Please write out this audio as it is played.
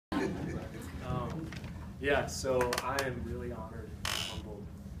Yeah, so I am really honored and humbled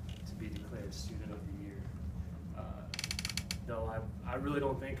to be declared Student of the Year. Though I really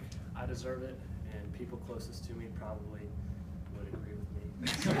don't think I deserve it, and people closest to me probably would agree with me.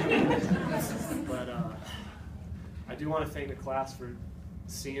 But I do want to thank the class for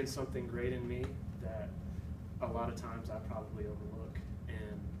seeing something great in me that a lot of times I probably overlook,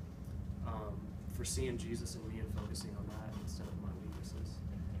 and for seeing Jesus in me and focusing on that instead of my weaknesses,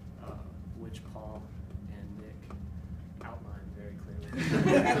 which Paul and Nick outlined very clearly.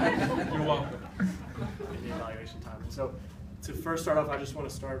 You're welcome. In the evaluation time. And so, to first start off, I just want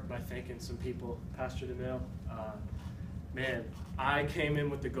to start by thanking some people. Pastor Danelle, man, I came in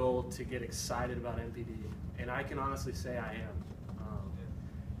with the goal to get excited about MPD, and I can honestly say I am.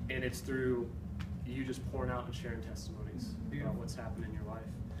 And it's through you just pouring out and sharing testimonies about what's happened in your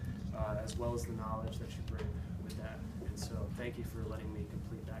life, as well as the knowledge that you bring with that. And so, thank you for letting me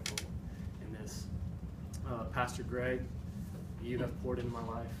complete that goal in this. Pastor Greg, you have poured into my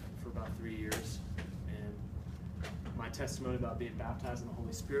life for about 3 years, and my testimony about being baptized in the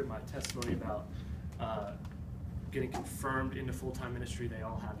Holy Spirit, my testimony about getting confirmed into full-time ministry, they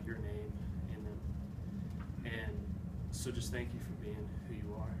all have your name in them. And so just thank you for being who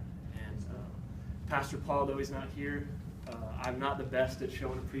you are. And Pastor Paul, though he's not here, I'm not the best at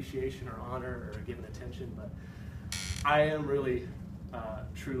showing appreciation or honor or giving attention, but I am really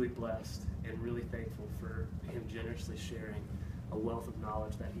truly blessed and really thankful for him generously sharing a wealth of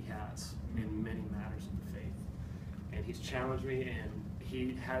knowledge that he has in many matters of the faith. And he's challenged me, and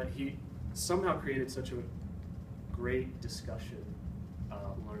he somehow created such a great discussion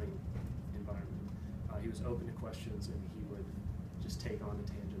learning environment. He was open to questions, and he would just take on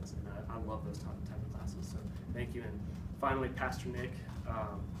the tangents, and I love those type of classes, so thank you. And finally, Pastor Nick,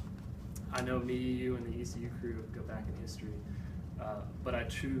 I know me, you, and the ECU crew go back in history, but I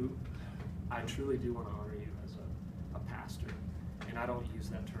truly do want to honor you as a pastor, and I don't use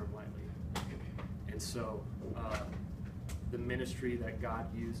that term lightly. And so the ministry that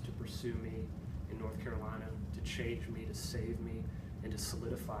God used to pursue me in North Carolina, to change me, to save me, and to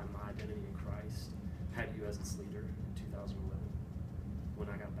solidify my identity in Christ, had you as its leader in 2011 when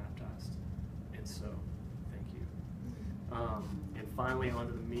I got baptized. And so, thank you. And finally, on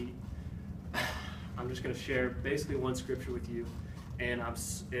to the meat. I'm just going to share basically one scripture with you. And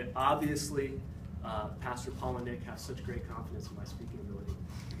obviously, Pastor Paul and Nick have such great confidence in my speaking ability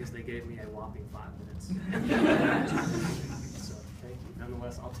because they gave me a whopping 5 minutes. So thank you.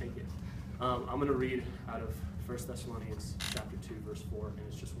 Nonetheless, I'll take it. I'm going to read out of 1 Thessalonians chapter 2, verse 4, and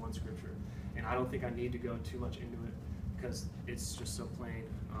it's just one scripture. And I don't think I need to go too much into it because it's just so plain.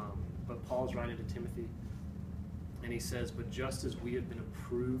 But Paul's writing to Timothy, and he says, "But just as we have been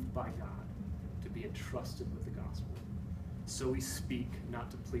approved by God to be entrusted with the gospel, so we speak not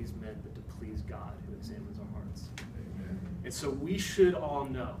to please men, but to please God who examines our hearts." Amen. And so we should all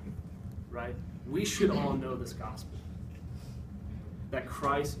know, right? We should all know this gospel. That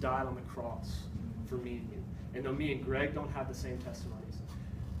Christ died on the cross for me and you. And though me and Greg don't have the same testimonies,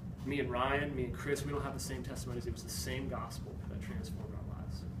 me and Ryan, me and Chris, we don't have the same testimonies. It was the same gospel that transformed our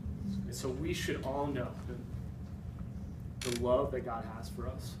lives. And so we should all know the love that God has for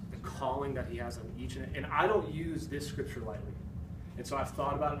us, the calling that he has on each and I don't use this scripture lightly. And so I've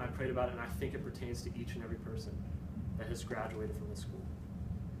thought about it and I prayed about it, and I think it pertains to each and every person that has graduated from this school.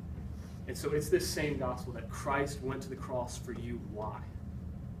 And so it's this same gospel that Christ went to the cross for you. Why?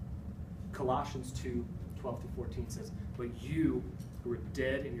 Colossians 2:12-14 says, "But you who were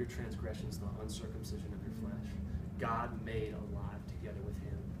dead in your transgressions, the uncircumcision of your flesh, God made alive together with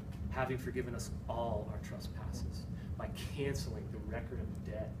him, having forgiven us all our trespasses, by canceling the record of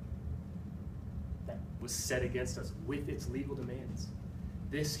debt that was set against us with its legal demands.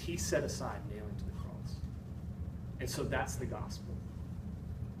 This he set aside, nailing to the cross." And so that's the gospel.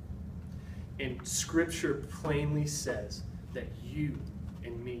 And Scripture plainly says that you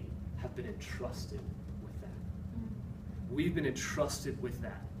and me have been entrusted with that. We've been entrusted with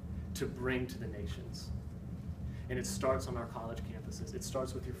that to bring to the nations. And it starts on our college campuses. It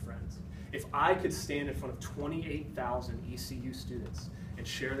starts with your friends. If I could stand in front of 28,000 ECU students and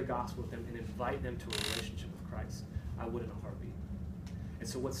share the gospel with them and invite them to a relationship with Christ, I would in a heartbeat. And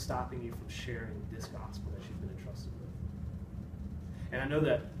so what's stopping you from sharing this gospel that you've been entrusted with? And I know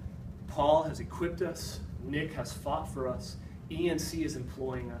that Paul has equipped us, Nick has fought for us, ENC is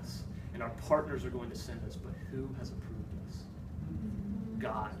employing us, and our partners are going to send us, but who has approved us?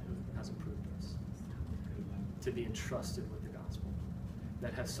 God has approved us to be entrusted with the gospel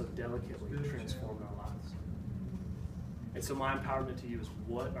that has so delicately transformed our lives. And so my empowerment to you is,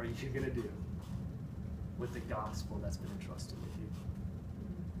 what are you going to do with the gospel that's been entrusted with you?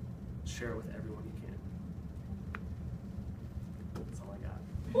 Share it with everyone you can.